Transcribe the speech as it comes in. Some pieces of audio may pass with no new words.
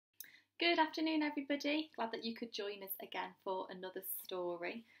Good afternoon, everybody. Glad that you could join us again for another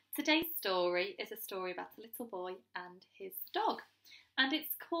story. Today's story is a story about a little boy and his dog, and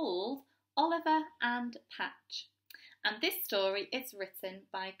it's called Oliver and Patch. And this story is written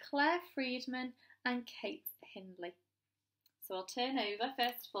by Claire Freedman and Kate Hindley. So I'll turn over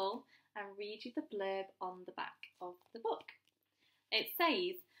first of all and read you the blurb on the back of the book. It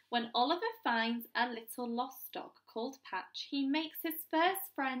says, when Oliver finds a little lost dog called Patch, he makes his first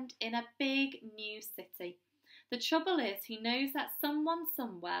friend in a big new city. The trouble is, he knows that someone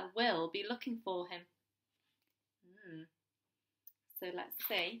somewhere will be looking for him. So let's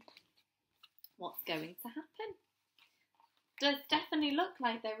see what's going to happen. Does definitely look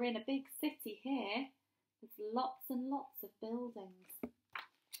like they're in a big city here. There's lots and lots of buildings.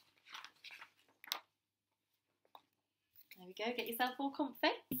 There we go, get yourself all comfy.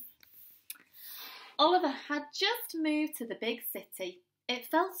 Oliver had just moved to the big city. It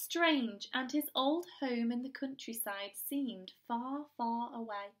felt strange and his old home in the countryside seemed far, far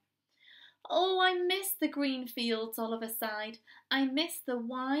away. Oh, I miss the green fields, Oliver sighed. I miss the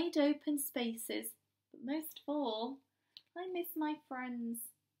wide open spaces. But most of all, I miss my friends.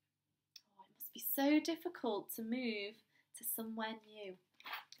 Oh, it must be so difficult to move to somewhere new.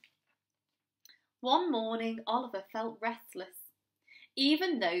 One morning, Oliver felt restless.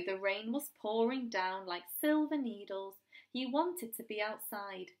 Even though the rain was pouring down like silver needles, he wanted to be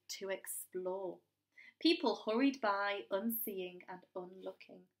outside to explore. People hurried by, unseeing and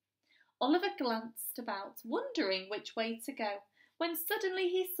unlooking. Oliver glanced about, wondering which way to go, when suddenly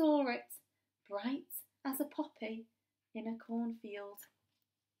he saw it, bright as a poppy in a cornfield.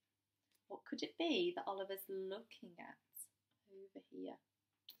 What could it be that Oliver's looking at over here?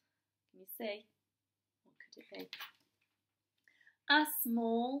 Can you see? What could it be? A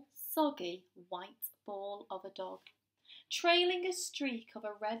small, soggy, white ball of a dog, trailing a streak of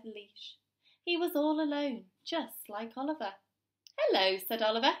a red leash. He was all alone, just like Oliver. Hello, said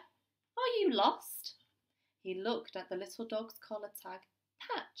Oliver. Are you lost? He looked at the little dog's collar tag.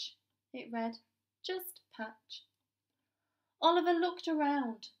 Patch, it read. Just Patch. Oliver looked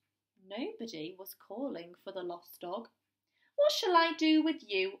around. Nobody was calling for the lost dog. What shall I do with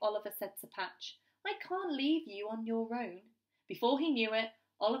you? Oliver said to Patch. I can't leave you on your own. Before he knew it,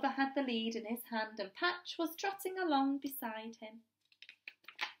 Oliver had the lead in his hand and Patch was trotting along beside him.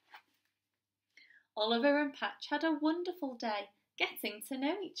 Oliver and Patch had a wonderful day, getting to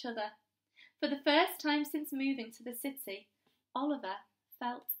know each other. For the first time since moving to the city, Oliver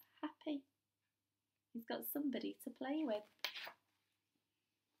felt happy. He's got somebody to play with.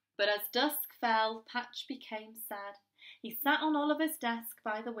 But as dusk fell, Patch became sad. He sat on Oliver's desk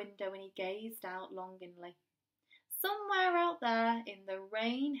by the window and he gazed out longingly. Somewhere out there, in the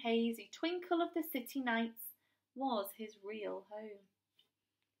rain-hazy twinkle of the city nights, was his real home.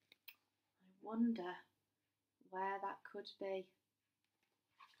 I wonder where that could be.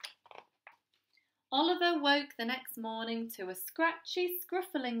 Oliver woke the next morning to a scratchy,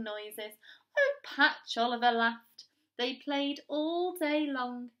 scruffling noises. Oh, Patch, Oliver laughed. They played all day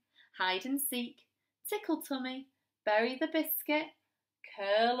long. Hide and seek, tickle tummy, bury the biscuit,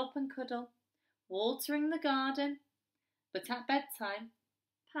 curl up and cuddle, watering the garden. But at bedtime,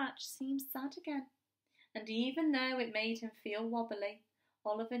 Patch seemed sad again, and even though it made him feel wobbly,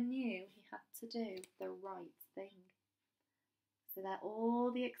 Oliver knew he had to do the right thing. So they're all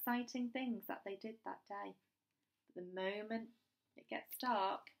the exciting things that they did that day. But the moment it gets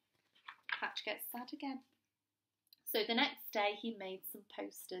dark, Patch gets sad again. So the next day he made some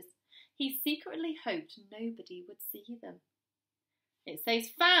posters. He secretly hoped nobody would see them. It says,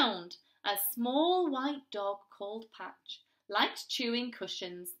 found! A small white dog called Patch, likes chewing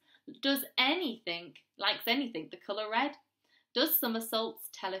cushions, likes anything the colour red, does somersaults,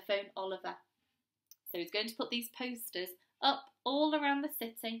 telephone Oliver. So he's going to put these posters up all around the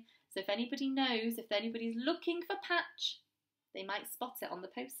city, so if anybody knows, if anybody's looking for Patch, they might spot it on the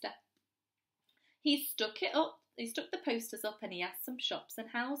poster. He stuck the posters up and he asked some shops and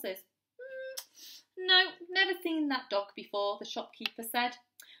houses. No, never seen that dog before, the shopkeeper said.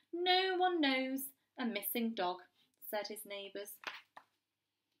 No one knows a missing dog, said his neighbours.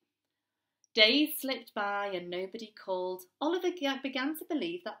 Days slipped by and nobody called. Oliver began to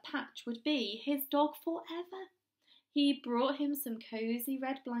believe that Patch would be his dog forever. He brought him some cosy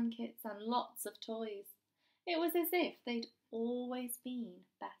red blankets and lots of toys. It was as if they'd always been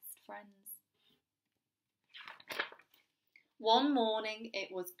best friends. One morning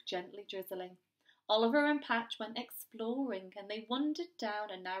it was gently drizzling. Oliver and Patch went exploring and they wandered down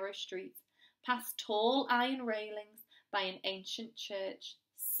a narrow street, past tall iron railings by an ancient church.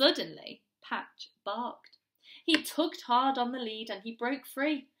 Suddenly, Patch barked. He tugged hard on the lead and he broke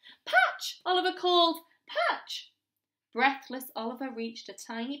free. "Patch!" Oliver called. "Patch!" Breathless, Oliver reached a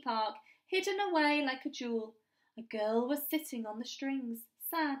tiny park, hidden away like a jewel. A girl was sitting on the strings,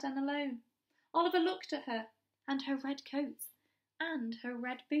 sad and alone. Oliver looked at her, and her red coat, and her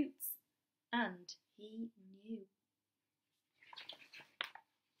red boots, and he knew.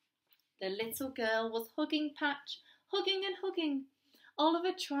 The little girl was hugging Patch, hugging and hugging.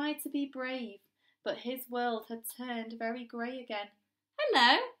 Oliver tried to be brave, but his world had turned very grey again.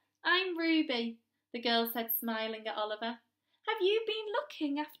 "Hello, I'm Ruby," the girl said, smiling at Oliver. "Have you been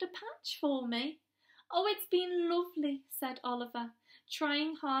looking after Patch for me?" "Oh, it's been lovely," said Oliver,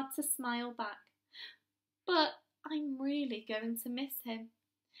 trying hard to smile back. "But I'm really going to miss him."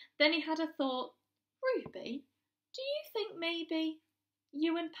 Then he had a thought. "Ruby, do you think maybe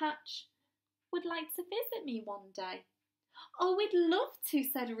you and Patch would like to visit me one day?" "Oh, we'd love to,"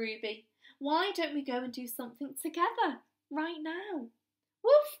 said Ruby. "Why don't we go and do something together right now?"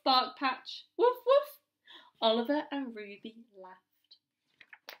 "Woof!" barked Patch. "Woof, woof!" Oliver and Ruby laughed.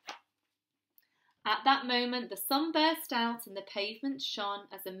 At that moment the sun burst out and the pavement shone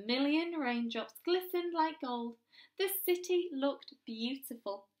as a million raindrops glistened like gold. The city looked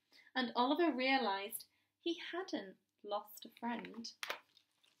beautiful, and Oliver realised he hadn't lost a friend,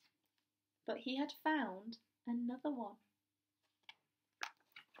 but he had found another one.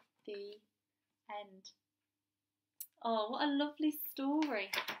 The end. Oh, what a lovely story.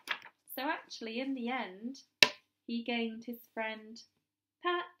 So actually, in the end, he gained his friend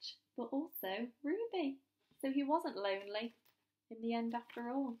Patch, but also Ruby. So he wasn't lonely in the end after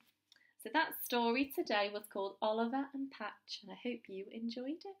all. So that story today was called Oliver and Patch, and I hope you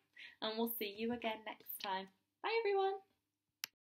enjoyed it. And we'll see you again next time. Bye everyone.